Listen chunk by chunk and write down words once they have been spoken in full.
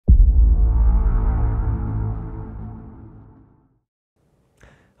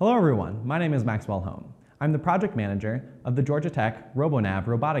Hello everyone, my name is Maxwell Home. I'm the project manager of the Georgia Tech RoboNav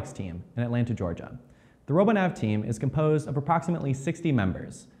robotics team in Atlanta, Georgia. The RoboNav team is composed of approximately 60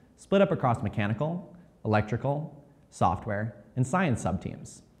 members, split up across mechanical, electrical, software, and science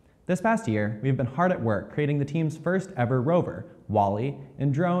subteams. This past year, we've been hard at work creating the team's first ever rover, Wally,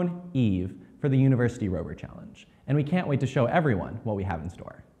 and drone, Eve, for the University Rover Challenge, and we can't wait to show everyone what we have in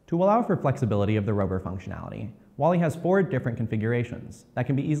store. To allow for flexibility of the rover functionality, Wally has 4 different configurations that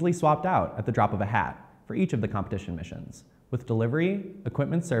can be easily swapped out at the drop of a hat for each of the competition missions, with delivery,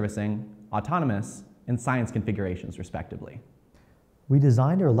 equipment servicing, autonomous, and science configurations respectively. We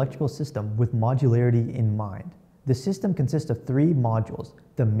designed our electrical system with modularity in mind. The system consists of 3 modules: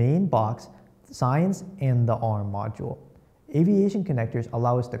 the main box, science, and the arm module. Aviation connectors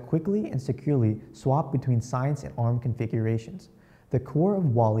allow us to quickly and securely swap between science and arm configurations. The core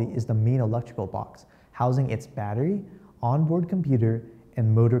of Wally is the main electrical box, housing its battery, onboard computer,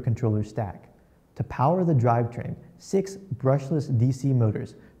 and motor controller stack. To power the drivetrain, 6 brushless DC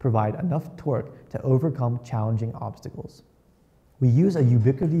motors provide enough torque to overcome challenging obstacles. We use a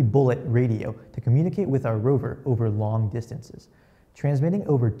Ubiquiti Bullet radio to communicate with our rover over long distances. Transmitting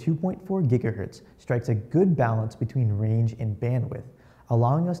over 2.4 GHz strikes a good balance between range and bandwidth,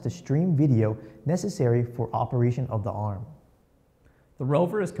 allowing us to stream video necessary for operation of the arm. The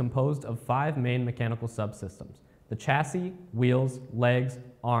rover is composed of 5 main mechanical subsystems: the chassis, wheels, legs,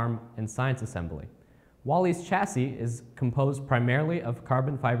 arm, and science assembly. Wally's chassis is composed primarily of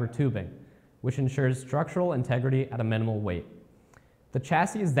carbon fiber tubing, which ensures structural integrity at a minimal weight. The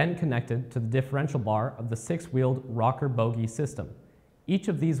chassis is then connected to the differential bar of the 6-wheeled rocker bogie system. Each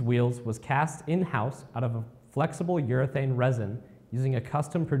of these wheels was cast in-house out of a flexible urethane resin using a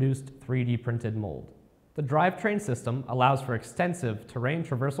custom-produced 3D printed mold. The drivetrain system allows for extensive terrain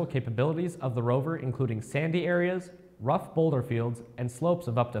traversal capabilities of the rover, including sandy areas, rough boulder fields, and slopes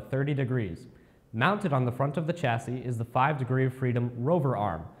of up to 30 degrees. Mounted on the front of the chassis is the 5 degree of freedom rover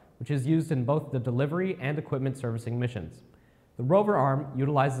arm, which is used in both the delivery and equipment servicing missions. The rover arm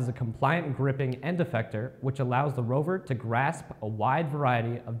utilizes a compliant gripping end effector, which allows the rover to grasp a wide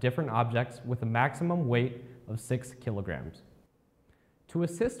variety of different objects with a maximum weight of 6 kilograms. To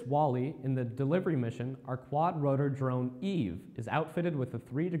assist Wally in the delivery mission, our quad-rotor drone Eve is outfitted with a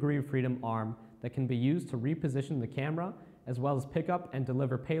 3 degree of freedom arm that can be used to reposition the camera, as well as pick up and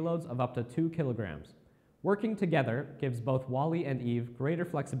deliver payloads of up to 2 kilograms. Working together gives both Wally and Eve greater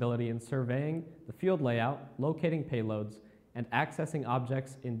flexibility in surveying the field layout, locating payloads, and accessing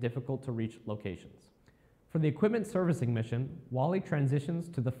objects in difficult-to-reach locations. For the equipment servicing mission, Wally transitions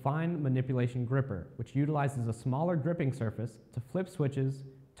to the fine manipulation gripper, which utilizes a smaller gripping surface to flip switches,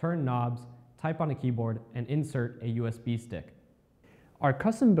 turn knobs, type on a keyboard, and insert a USB stick. Our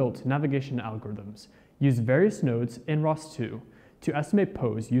custom-built navigation algorithms use various nodes in ROS2 to estimate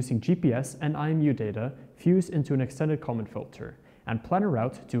pose using GPS and IMU data fused into an extended Kalman filter, and plan a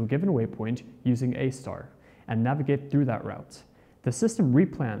route to a given waypoint using a SAR, and navigate through that route. The system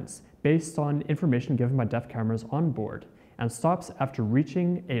replans based on information given by depth cameras on board, and stops after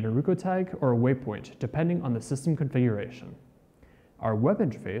reaching a Naruko tag or a waypoint, depending on the system configuration. Our web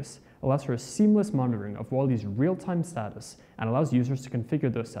interface allows for a seamless monitoring of Wally's real-time status and allows users to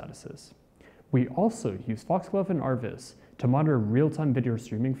configure those statuses. We also use Foxglove and RViz to monitor real-time video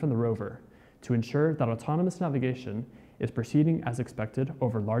streaming from the rover to ensure that autonomous navigation is proceeding as expected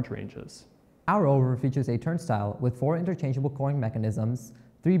over large ranges. Our rover features a turnstile with 4 interchangeable coring mechanisms,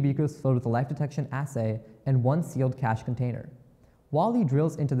 3 beakers filled with a life detection assay, and 1 sealed cache container. Wally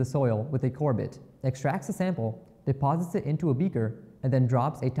drills into the soil with a core bit, extracts a sample, deposits it into a beaker, and then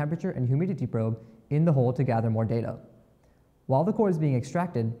drops a temperature and humidity probe in the hole to gather more data. While the core is being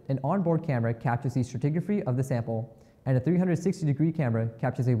extracted, an onboard camera captures the stratigraphy of the sample, and a 360-degree camera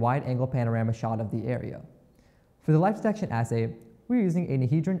captures a wide-angle panorama shot of the area. For the life detection assay, we're using a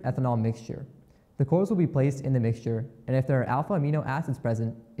anhydrous ethanol mixture. The cores will be placed in the mixture, and if there are alpha amino acids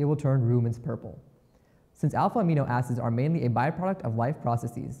present, it will turn Rumen's purple. Since alpha amino acids are mainly a byproduct of life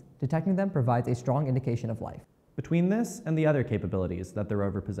processes, detecting them provides a strong indication of life. Between this and the other capabilities that the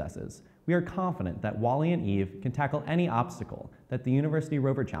rover possesses, we are confident that Wally and Eve can tackle any obstacle that the University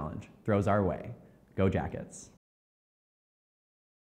Rover Challenge throws our way. Go Jackets!